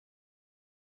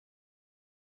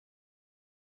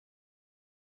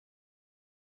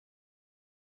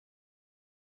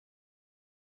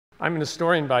I'm an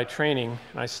historian by training,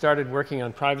 and I started working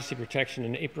on privacy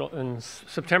protection in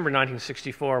September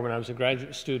 1964 when I was a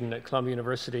graduate student at Columbia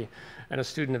University and a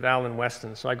student of Allen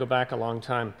Weston, so I go back a long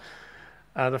time.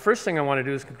 The first thing I want to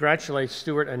do is congratulate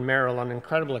Stuart and Merrill on an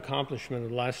incredible accomplishment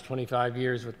of the last 25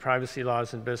 years with privacy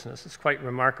laws in business. It's quite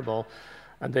remarkable,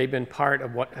 and they've been part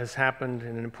of what has happened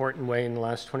in an important way in the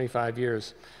last 25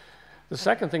 years. The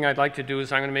second thing I'd like to do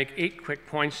is I'm going to make 8 quick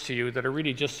points to you that are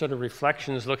really just sort of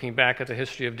reflections looking back at the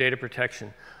history of data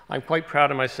protection. I'm quite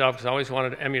proud of myself because I always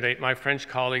wanted to emulate my French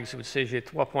colleagues who would say, "J'ai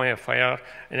 3 points à faire,"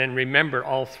 and then remember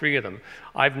all 3 of them.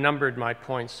 I've numbered my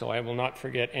points, so I will not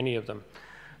forget any of them.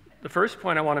 The first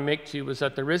point I want to make to you is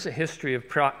that there is a history of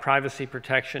privacy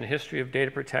protection, a history of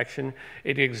data protection.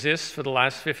 It exists for the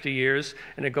last 50 years,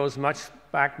 and it goes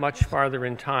back much farther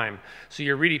in time. So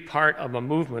you're really part of a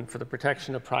movement for the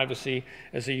protection of privacy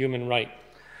as a human right.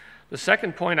 The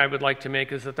second point I would like to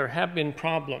make is that there have been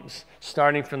problems,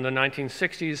 starting from the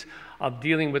 1960s, of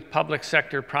dealing with public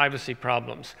sector privacy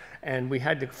problems. And we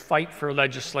had to fight for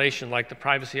legislation like the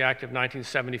Privacy Act of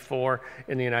 1974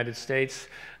 in the United States,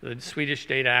 the Swedish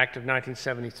Data Act of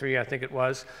 1973, I think it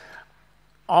was.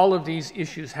 All of these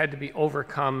issues had to be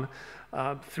overcome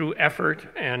through effort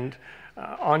and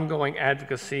ongoing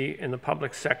advocacy in the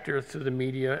public sector, through the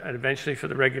media, and eventually for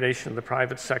the regulation of the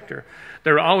private sector.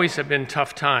 There always have been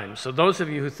tough times. So those of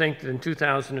you who think that in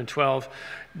 2012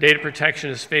 data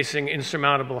protection is facing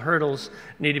insurmountable hurdles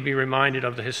need to be reminded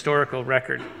of the historical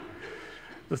record.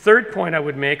 The third point I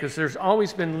would make is there's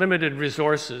always been limited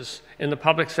resources in the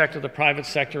public sector, the private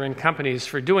sector, and companies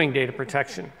for doing data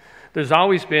protection. There's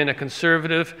always been a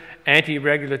conservative,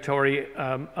 anti-regulatory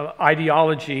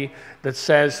ideology that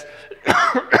says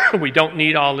we don't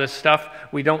need all this stuff,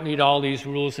 we don't need all these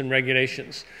rules and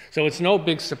regulations. So it's no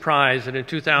big surprise that in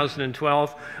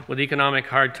 2012, with economic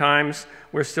hard times,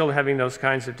 we're still having those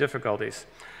kinds of difficulties.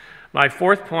 My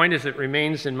fourth point is it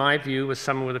remains, in my view, as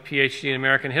someone with a PhD in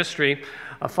American history,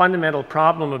 a fundamental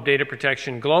problem of data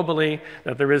protection globally,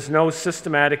 that there is no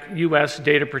systematic US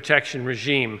data protection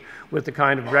regime with the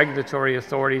kind of regulatory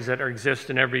authorities that exist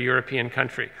in every European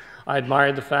country. I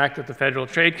admire the fact that the Federal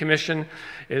Trade Commission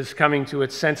is coming to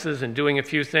its senses and doing a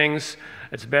few things.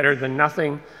 It's better than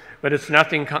nothing, but it's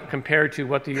nothing compared to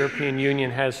what the European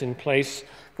Union has in place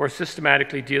for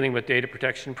systematically dealing with data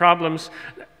protection problems.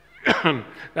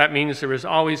 That means there is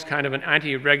always kind of an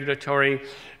anti-regulatory,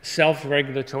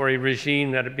 self-regulatory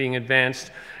regime that is being advanced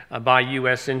by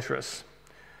US interests,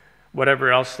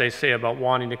 whatever else they say about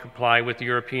wanting to comply with the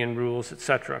European rules,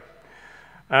 etc.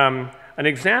 An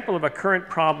example of a current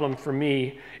problem for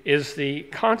me is the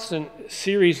constant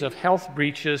series of health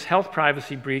breaches, health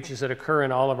privacy breaches that occur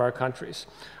in all of our countries.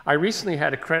 I recently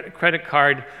had a credit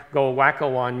card go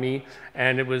wacko on me,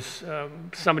 and it was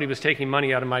somebody was taking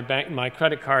money out of my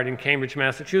credit card in Cambridge,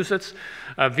 Massachusetts.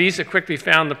 Visa quickly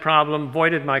found the problem,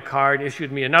 voided my card,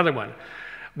 issued me another one.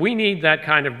 We need that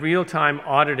kind of real-time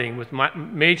auditing with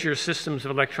major systems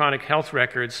of electronic health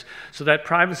records so that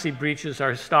privacy breaches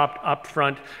are stopped up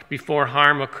front before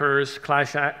harm occurs,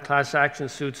 class action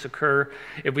suits occur.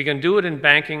 If we can do it in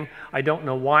banking, I don't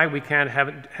know why we can't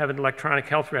have electronic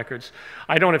health records.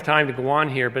 I don't have time to go on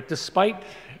here, but despite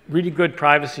really good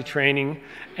privacy training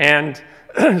and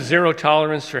zero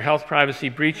tolerance for health privacy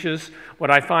breaches, what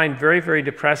I find very, very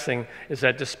depressing is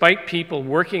that despite people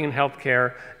working in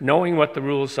healthcare, knowing what the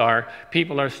rules are,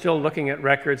 people are still looking at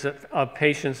records of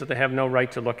patients that they have no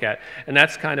right to look at. And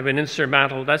that's kind of an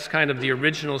insurmountable, that's kind of the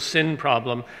original sin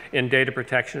problem in data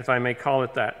protection, if I may call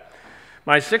it that.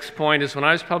 My sixth point is when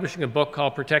I was publishing a book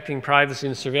called Protecting Privacy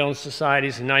in Surveillance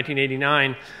Societies in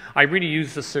 1989, I really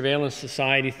used the surveillance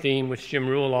society theme, which Jim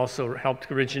Rule also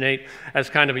helped originate, as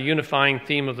kind of a unifying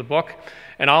theme of the book.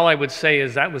 And all I would say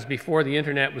is that was before the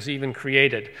internet was even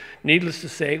created. Needless to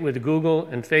say, with Google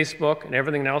and Facebook and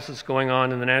everything else that's going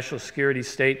on in the national security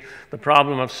state, the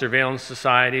problem of surveillance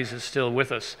societies is still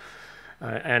with us.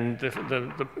 And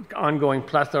the ongoing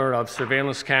plethora of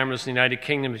surveillance cameras in the United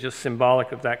Kingdom is just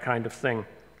symbolic of that kind of thing.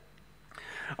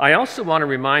 I also want to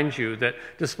remind you that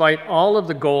despite all of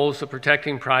the goals of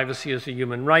protecting privacy as a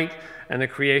human right and the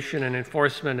creation and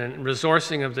enforcement and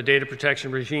resourcing of the data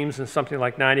protection regimes in something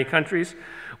like 90 countries,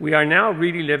 we are now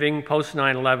really living post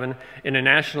 9/11 in a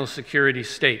national security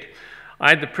state. I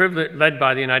had the privilege, led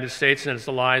by the United States and its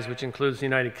allies, which includes the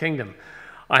United Kingdom.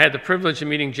 I had the privilege of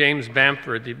meeting James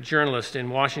Bamford, the journalist in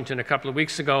Washington, a couple of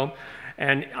weeks ago,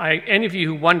 And any of you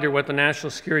who wonder what the national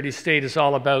security state is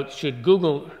all about should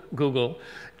Google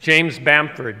James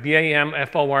Bamford,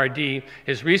 B-A-M-F-O-R-D,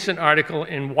 his recent article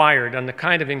in Wired on the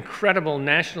kind of incredible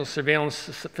national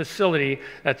surveillance facility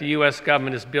that the US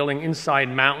government is building inside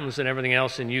mountains and everything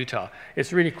else in Utah.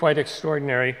 It's really quite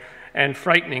extraordinary and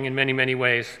frightening in many, many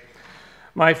ways.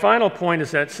 My final point is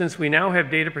that since we now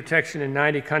have data protection in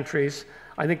 90 countries,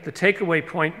 I think the takeaway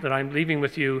point that I'm leaving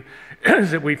with you is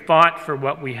that we fought for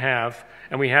what we have,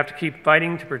 and we have to keep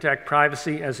fighting to protect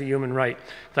privacy as a human right.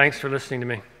 Thanks for listening to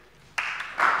me.